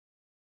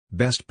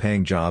Best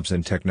paying jobs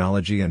in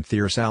technology and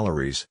their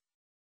salaries.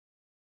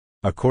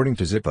 According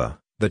to Zippa,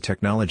 the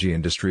technology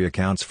industry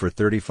accounts for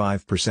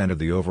 35% of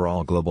the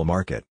overall global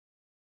market.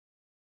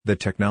 The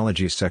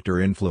technology sector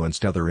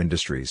influenced other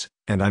industries,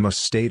 and I must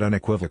state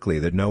unequivocally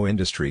that no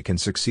industry can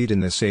succeed in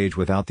this age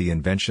without the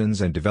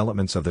inventions and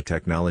developments of the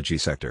technology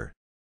sector.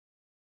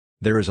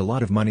 There is a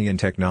lot of money in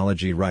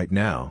technology right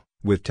now.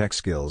 With tech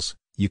skills,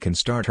 you can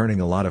start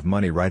earning a lot of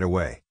money right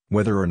away.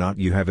 Whether or not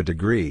you have a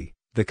degree,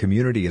 the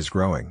community is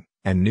growing,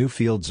 and new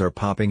fields are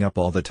popping up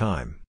all the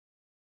time.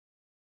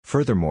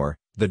 Furthermore,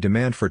 the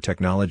demand for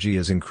technology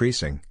is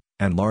increasing,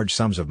 and large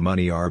sums of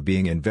money are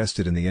being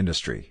invested in the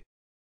industry.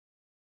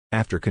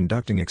 After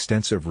conducting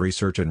extensive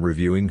research and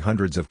reviewing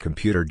hundreds of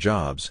computer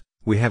jobs,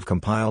 we have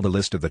compiled a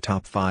list of the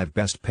top 5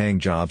 best-paying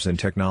jobs in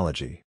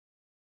technology.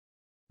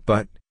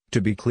 But,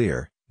 to be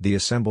clear, the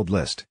assembled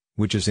list,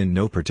 which is in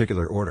no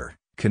particular order,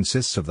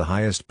 consists of the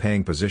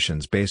highest-paying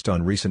positions based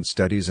on recent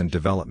studies and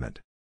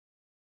development.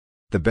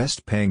 The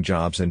best-paying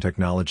jobs in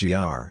technology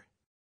are: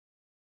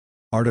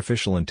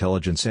 Artificial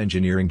intelligence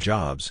engineering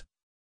jobs,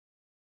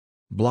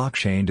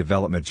 Blockchain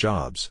development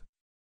jobs,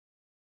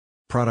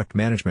 Product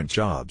management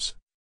jobs,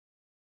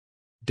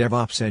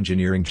 DevOps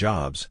engineering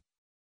jobs,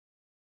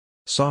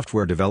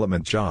 Software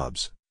development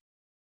jobs,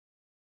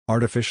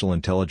 Artificial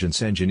intelligence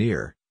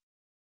engineer.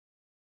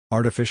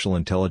 Artificial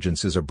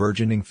intelligence is a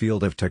burgeoning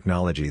field of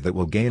technology that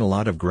will gain a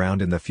lot of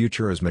ground in the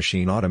future as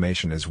machine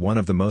automation is one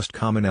of the most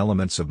common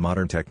elements of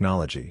modern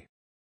technology.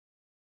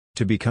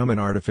 To become an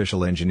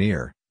artificial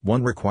engineer,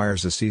 one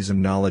requires a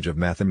seasoned knowledge of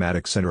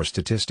mathematics and/or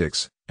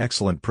statistics,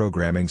 excellent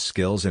programming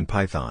skills in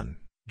Python,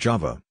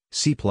 Java,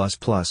 C++,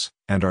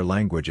 and R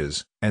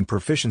languages, and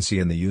proficiency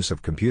in the use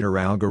of computer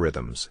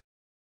algorithms.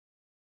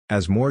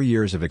 As more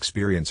years of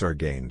experience are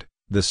gained,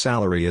 the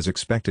salary is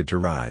expected to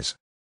rise.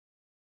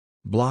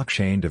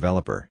 Blockchain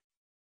developer.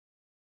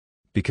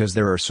 Because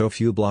there are so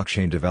few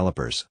blockchain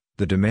developers,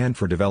 the demand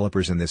for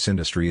developers in this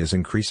industry is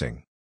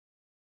increasing.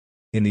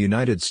 In the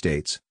United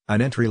States,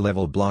 an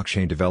entry-level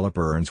blockchain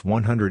developer earns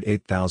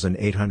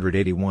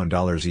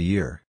 $108,881 a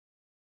year.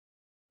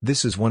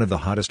 This is one of the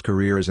hottest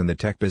careers in the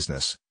tech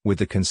business, with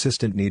the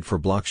consistent need for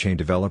blockchain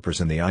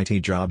developers in the IT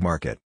job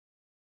market.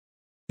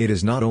 It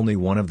is not only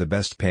one of the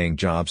best-paying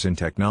jobs in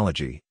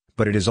technology,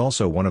 but it is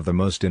also one of the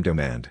most in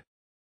demand.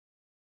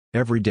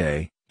 Every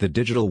day, the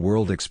digital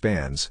world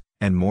expands,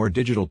 and more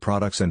digital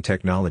products and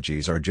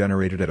technologies are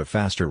generated at a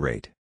faster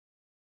rate.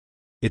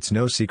 It's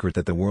no secret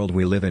that the world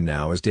we live in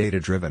now is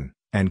data-driven,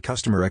 and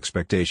customer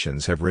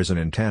expectations have risen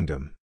in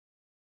tandem.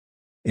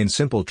 In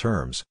simple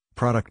terms,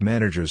 product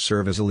managers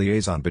serve as a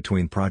liaison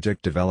between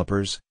project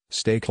developers,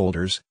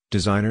 stakeholders,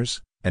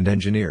 designers, and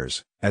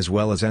engineers, as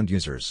well as end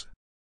users.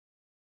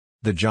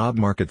 The job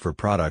market for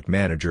product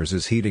managers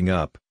is heating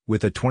up,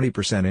 with a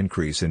 20%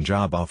 increase in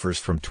job offers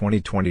from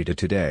 2020 to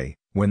today,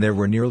 when there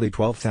were nearly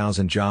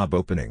 12,000 job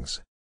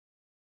openings.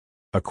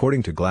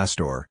 According to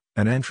Glassdoor,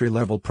 an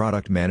entry-level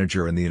product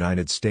manager in the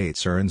United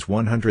States earns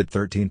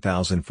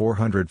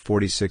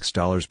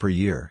 $113,446 per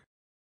year.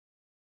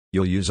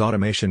 You'll use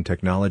automation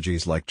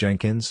technologies like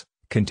Jenkins,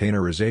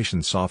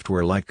 containerization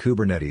software like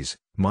Kubernetes,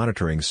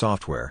 monitoring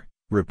software,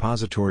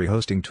 repository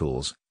hosting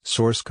tools,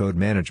 source code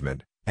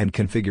management, and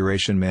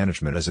configuration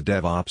management as a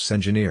DevOps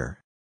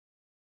engineer.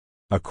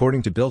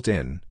 According to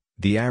Built-In,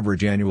 the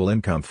average annual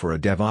income for a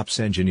DevOps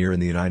engineer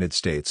in the United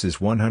States is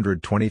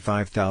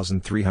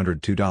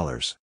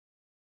 $125,302.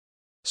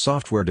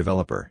 Software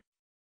developer.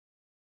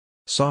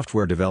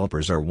 Software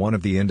developers are one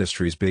of the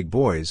industry's big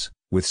boys,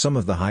 with some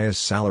of the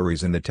highest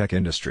salaries in the tech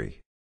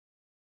industry.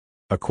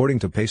 According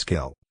to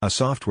PayScale, a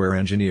software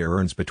engineer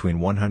earns between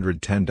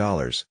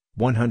 $110,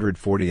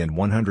 $140 and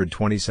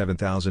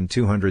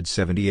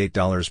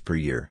 $127,278 per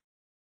year.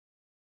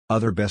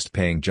 Other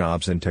best-paying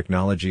jobs in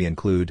technology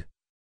include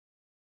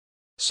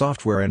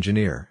software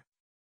engineer.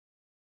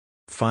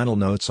 Final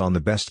notes on the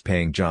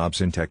best-paying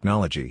jobs in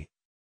technology.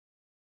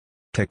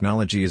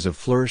 Technology is a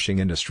flourishing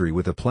industry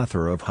with a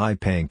plethora of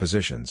high-paying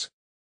positions.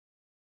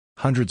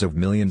 Hundreds of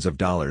millions of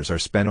dollars are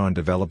spent on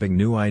developing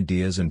new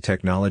ideas and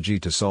technology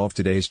to solve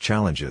today's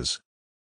challenges.